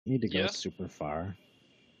need to go Yeah. super far.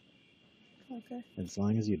 Okay. As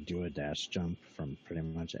long as you do a dash jump from pretty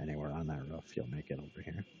much anywhere on that roof, you'll make it over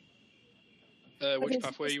here. Which Okay,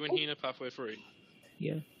 pathway are you in, Hina? Pathway 3.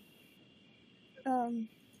 Yeah, Um,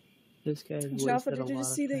 this guy's Jaffa, wasted a did you lot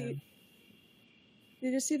just of see time.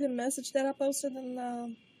 did you see the message that I posted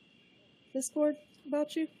in Discord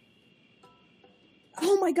about you?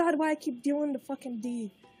 Oh my god, why I keep doing the fucking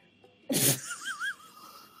D?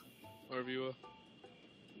 Wherever you are.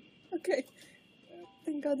 Okay.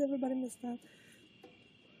 Thank god everybody missed that.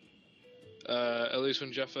 At least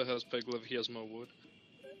when Jaffa has peg liver, he has more wood.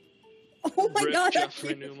 Oh my Rip god, Jaffa,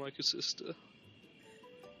 I knew him like a sister.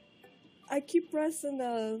 I keep pressing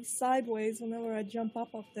the sideways whenever I jump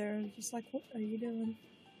up there. I'm just like, what are you doing?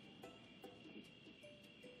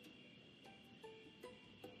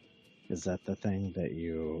 Is that the thing that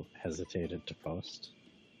you hesitated to post?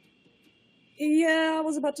 Yeah, I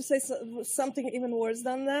was about to say something even worse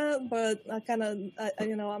than that, but I kind of,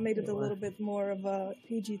 I made it a little bit more of a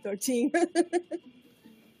PG-13.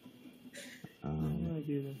 I'm gonna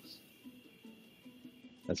do this.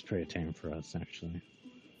 That's pretty tame for us, actually.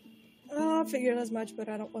 I figured as much, but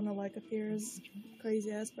I don't want to appear as a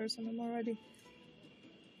crazy ass person. I'm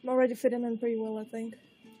already fitting in pretty well, I think.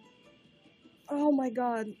 Oh my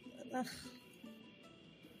god,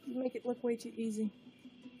 you make it look way too easy.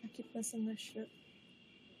 I keep missing this shit.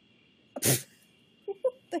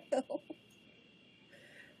 What the hell?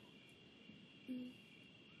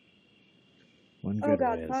 One good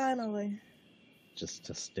god, way is finally. just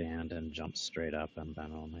to stand and jump straight up and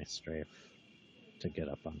then only strafe to get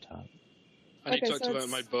up on top. I need to activate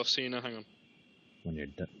my buff, Hina, hang on. When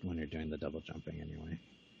you're doing the double jumping anyway.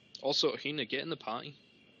 Also, Hina, get in the party.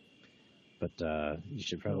 But you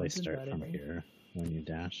should probably start from here when you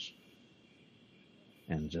dash.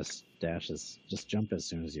 And just jump as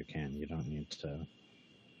soon as you can. You don't need to.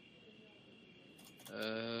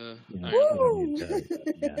 You don't need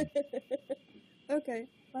to, yeah. Okay,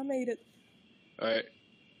 I made it. Alright,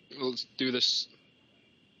 let's do this.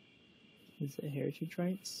 Is it heritage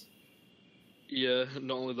rights? Yeah,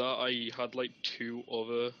 not only that, I had 2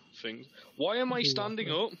 other things. Why am I standing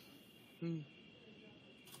up?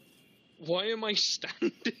 Why am I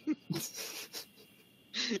standing?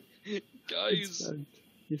 Guys!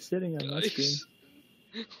 You're sitting on my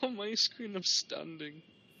screen. On my screen I'm standing.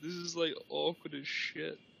 This is awkward as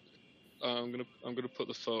shit. I'm gonna put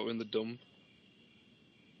the photo in the dump.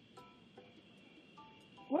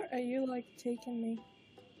 Where are you taking me?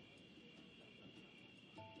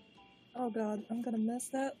 Oh god, I'm gonna miss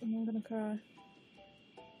that and I'm gonna cry.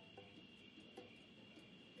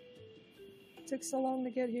 It took so long to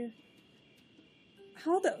get here.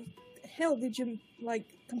 How the hell did you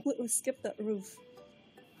completely skip that roof?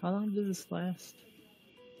 How long did this last?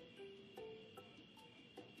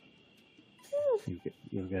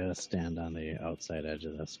 You gotta stand on the outside edge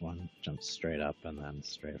of this one, jump straight up, and then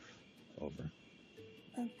strafe over.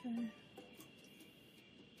 Okay.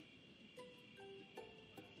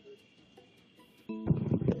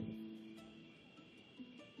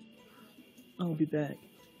 I'll be back.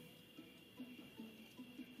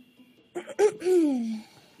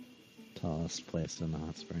 Tallest place in the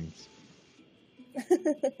hot springs.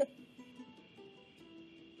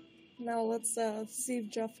 Now let's see if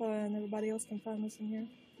Jaffa and everybody else can find us in here.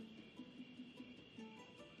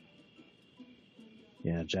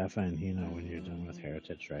 Yeah, Jaffa and Hina, when you're done with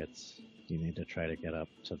heritage rights, you need to try to get up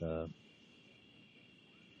to the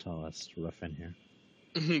tallest roof in here.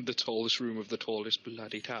 The tallest room of the tallest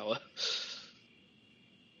bloody tower.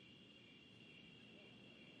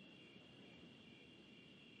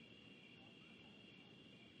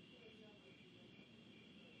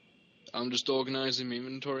 I'm just organising my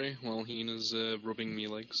inventory while Hina's rubbing me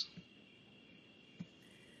legs.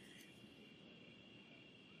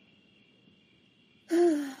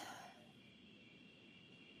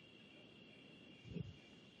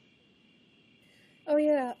 Oh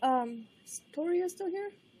yeah, is Toria still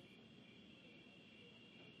here?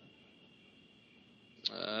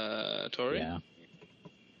 Tori? Yeah.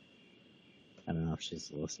 I don't know if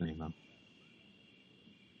she's listening though.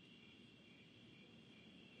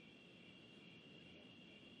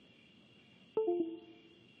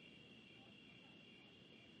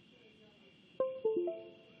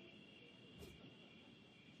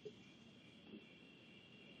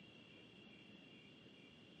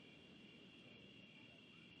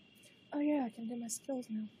 Oh yeah, I can do my skills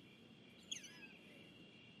now.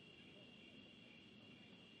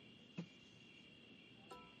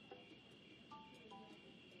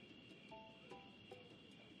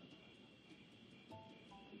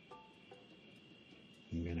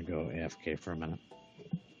 I'm gonna go AFK for a minute.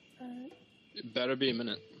 It better be a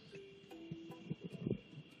minute.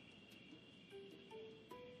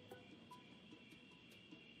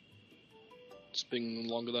 It's been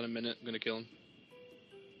longer than a minute. I'm gonna kill him.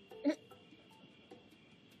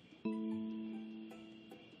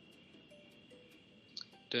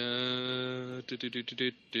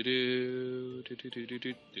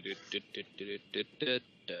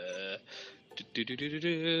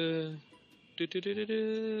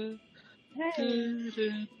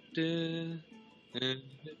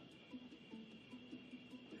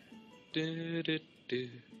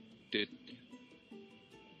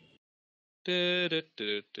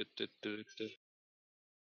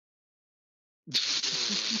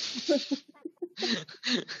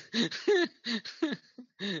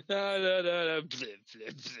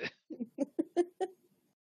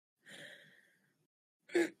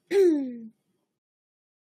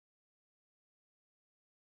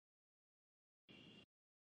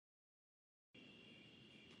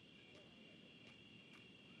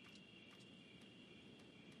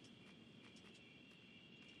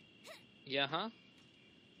 Yeah, huh?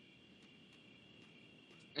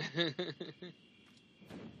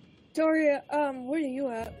 Victoria, where are you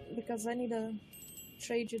at? Because I need to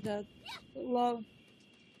trade you that love.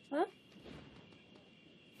 Huh?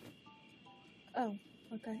 Oh,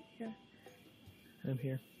 okay, here. I'm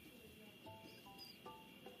here.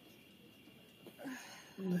 I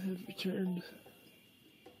have returned.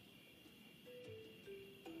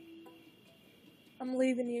 I'm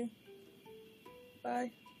leaving you.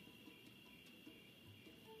 Bye.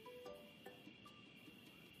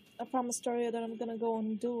 I promised Victoria that I'm gonna go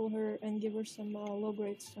and duel her and give her some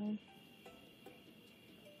low-grade stone.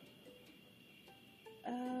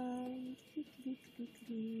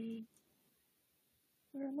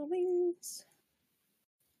 Where are my wings?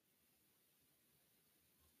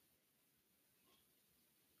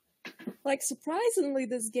 Like, surprisingly,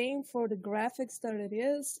 this game, for the graphics that it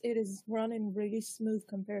is running really smooth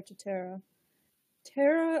compared to Terra.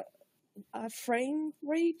 Terra frame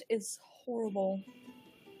rate is horrible.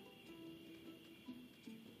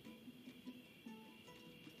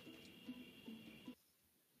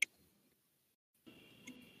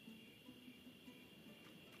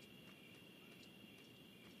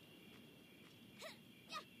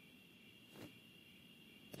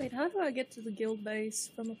 Wait, how do I get to the guild base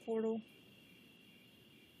from a portal?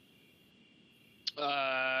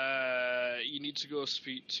 You need to go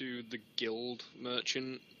speak to the guild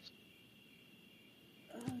merchant.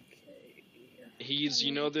 Okay. He's,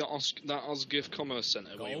 you know, that Osgif Commerce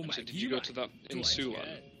Center where you went to. Did you go to that in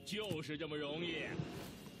Sulan?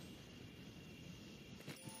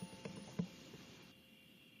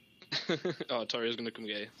 Oh, Tori's gonna come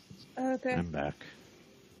get you. Okay. I'm back.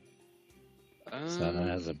 Sana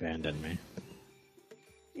has abandoned me.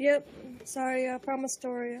 Yep. Sorry, I promised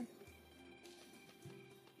Toria.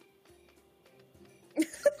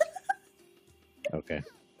 Okay.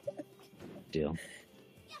 Deal.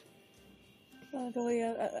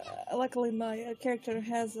 Luckily, my character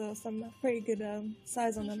has some pretty good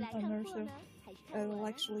size on her, so it will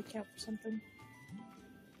actually count for something.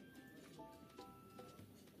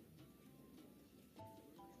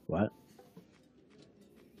 What?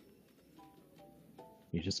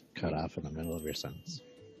 You just cut off in the middle of your sentence.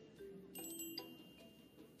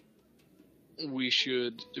 We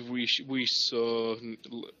saw,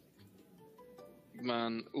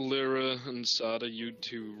 man, Lyra and Sada, you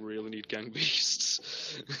two really need gang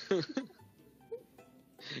beasts.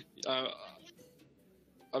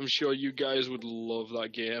 I'm sure you guys would love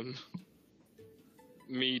that game.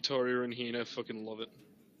 Me, Toria, and Hina fucking love it.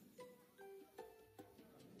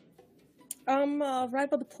 Right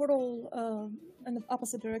by the portal, in the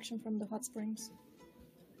opposite direction from the hot springs.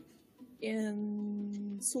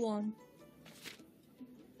 In Sulan.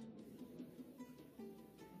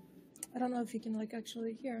 I don't know if you can, like,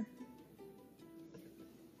 actually hear.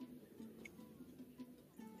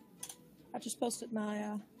 I just posted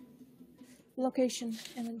my, location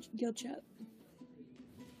in the guild chat.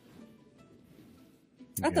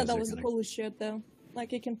 I thought that was the coolest shit, though.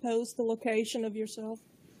 Like, you can post the location of yourself.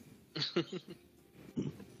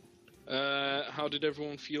 How did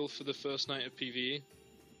everyone feel for the first night of PvE?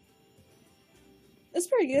 It's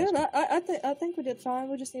pretty good. I think we did fine.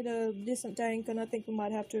 We just need a decent tank, and I think we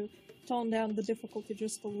might have to tone down the difficulty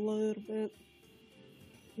just a little bit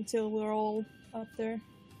until we're all up there.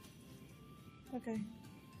 Okay.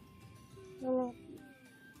 Hello,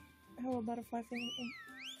 butterfly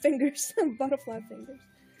fingers. Butterfly fingers.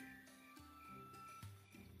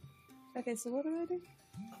 Okay, so what do I do?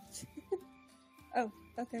 Oh,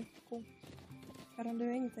 okay, cool. I don't do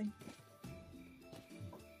anything.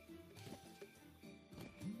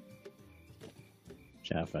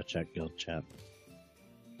 Jaffa, check guild chat.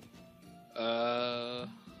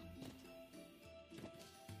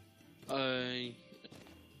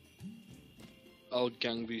 I'll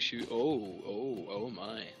gang beast you. Oh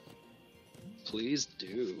my. Please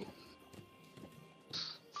do.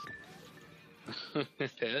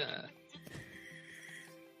 Yeah.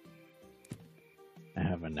 I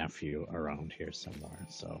have a nephew around here somewhere,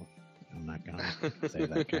 so I'm not gonna say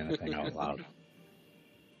that kind of thing out loud.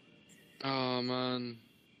 Oh man.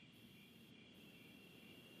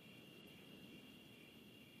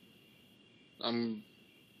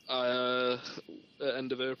 At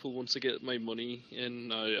end of April, once I get my money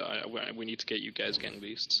in, we need to get you guys gang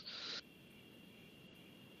beasts.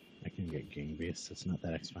 I can get gang beasts. It's not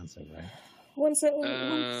that expensive, right? Once I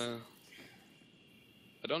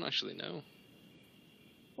don't actually know.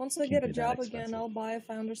 Once I get a job again, I'll buy a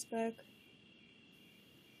Founder's Pack.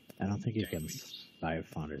 I don't think you can buy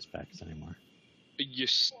Founder's Packs anymore. You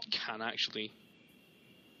can actually.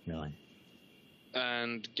 Really?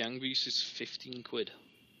 And gang beast is 15 quid.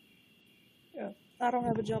 Yeah, I don't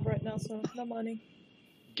have a job right now, so no money.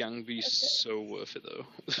 Gang beast is so worth it though.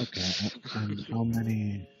 Okay, and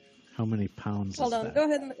how many pounds Hold is on, that? go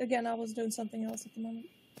ahead and, again, I was doing something else at the moment.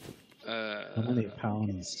 How many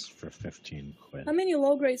pounds for 15 quid? How many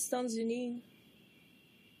low-grade stones do you need?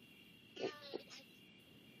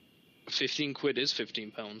 15 quid is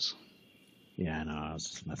 15 pounds. Yeah, I know, I was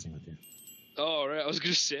just messing with you. Oh, right, I was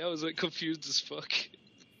gonna say, I was like confused as fuck.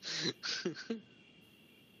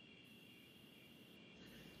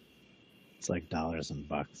 It's like dollars and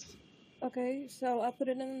bucks. Okay, so I put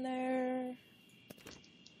it in there.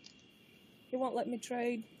 It won't let me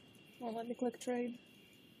trade. Won't let me click trade.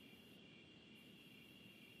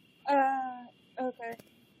 Okay.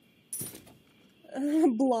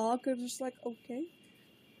 Block, I'm just like, okay.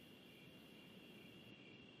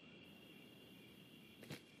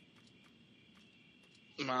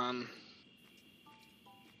 Man.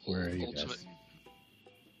 Where are you Ultimate. guys?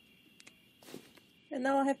 And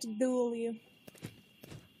now I have to duel you.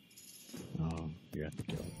 Oh, you're at the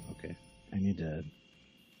guild. Okay. I need to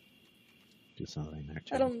do something there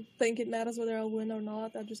too. I don't think it matters whether I win or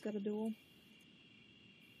not, I just got a duel.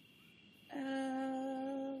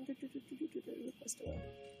 Request duel.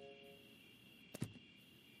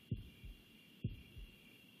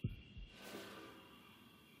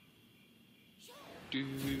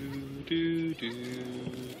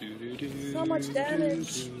 So much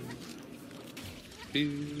damage.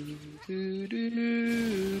 You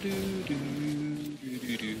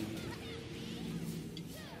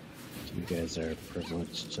guys are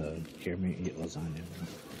privileged to hear me eat lasagna.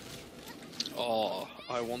 Oh,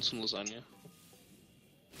 I want some lasagna.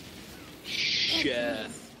 Share.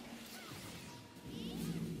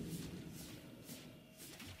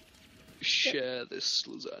 Share this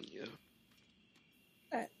lasagna.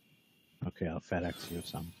 Okay, I'll FedEx you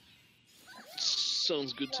some.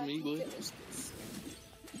 Sounds good to me, boy.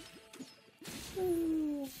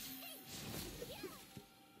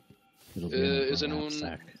 It'll be in Is a wrap anyone-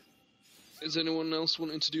 sack. Is anyone else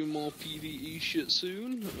wanting to do more PvE shit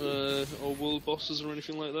soon? Or world bosses or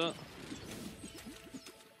anything like that?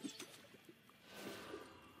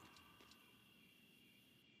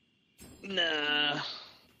 Nah.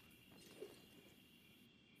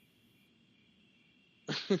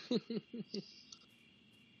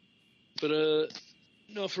 But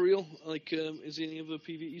no, for real. Like, is there any other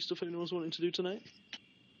PvE stuff anyone's wanting to do tonight?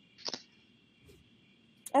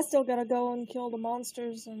 I still gotta go and kill the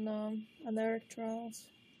monsters and Eric trials.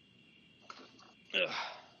 Ugh.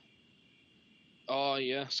 Oh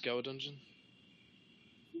yeah, Scour Dungeon.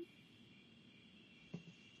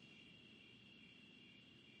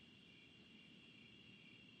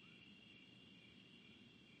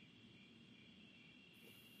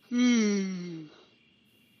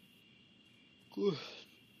 Good.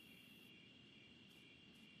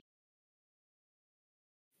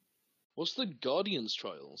 What's the Guardians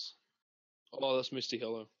trials? Oh, that's Misty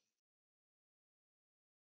Hello.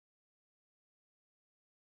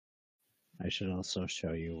 I should also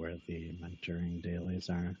show you where the mentoring dailies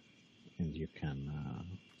are, and you can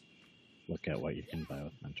look at what you can buy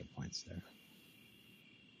with mentor points there.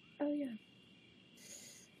 Oh yeah.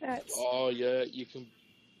 Alright. Oh yeah, you can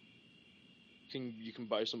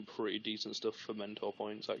buy some pretty decent stuff for mentor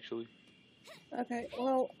points actually. Okay,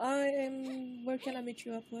 well, where can I meet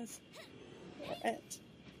you up with?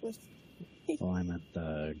 With... Well, I'm at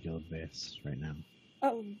the guild base right now.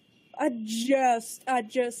 Oh, I just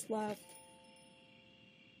left.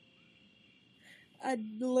 I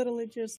literally just